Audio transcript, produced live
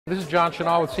This is John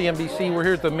Shinal with CNBC. We're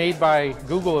here at the Made by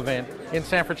Google event in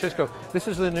San Francisco. This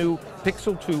is the new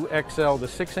Pixel 2 XL, the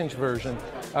 6-inch version.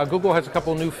 Google has a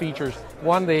couple new features.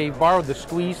 One, they borrowed the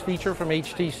squeeze feature from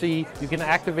HTC. You can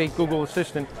activate Google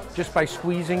Assistant just by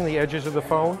squeezing the edges of the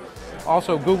phone.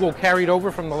 Also, Google carried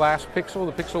over from the last Pixel,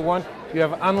 the Pixel 1. You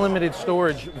have unlimited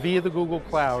storage via the Google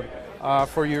Cloud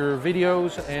for your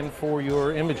videos and for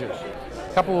your images.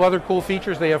 A couple of other cool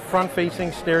features. They have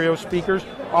front-facing stereo speakers.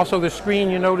 Also, the screen,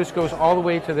 you notice, goes all the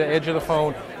way to the edge of the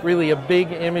phone. Really a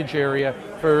big image area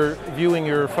for viewing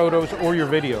your photos or your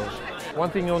videos. One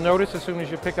thing you'll notice as soon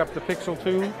as you pick up the Pixel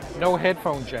 2, no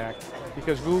headphone jack,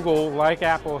 because Google, like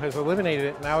Apple, has eliminated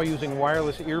it, now using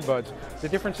wireless earbuds. The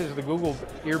difference is the Google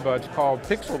earbuds, called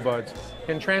Pixel Buds,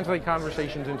 can translate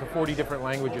conversations into 40 different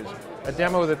languages. A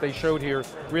demo that they showed here,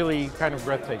 really kind of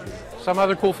breathtaking. Some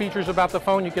other cool features about the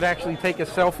phone, you could actually take a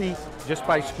selfie just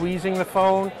by squeezing the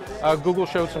phone. Google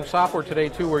showed some software today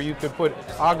too where you could put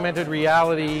augmented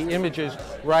reality images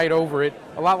right over it,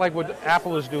 a lot like what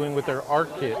Apple is doing with their Art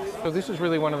Kit. So this is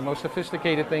really one of the most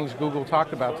sophisticated things Google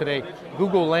talked about today.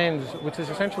 Google Lens, which is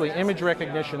essentially image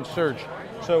recognition search.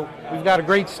 So we've got a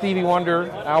great Stevie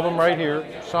Wonder album right here,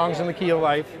 Songs in the Key of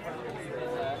Life.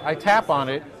 I tap on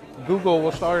it, Google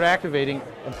will start activating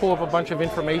and pull up a bunch of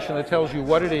information that tells you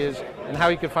what it is and how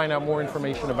you can find out more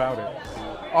information about it.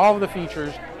 All of the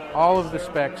features, all of the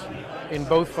specs in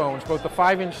both phones, both the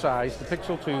 5-inch size, the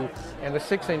Pixel 2, and the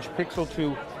 6-inch Pixel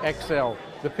 2 XL.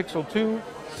 The Pixel 2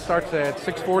 starts at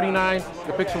 $649,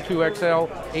 the Pixel 2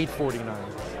 XL, $849.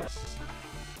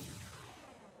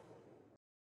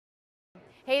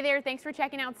 Hey there, thanks for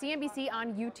checking out CNBC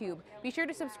on YouTube. Be sure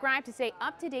to subscribe to stay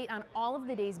up to date on all of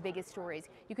the day's biggest stories.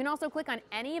 You can also click on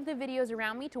any of the videos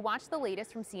around me to watch the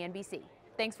latest from CNBC.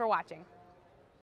 Thanks for watching.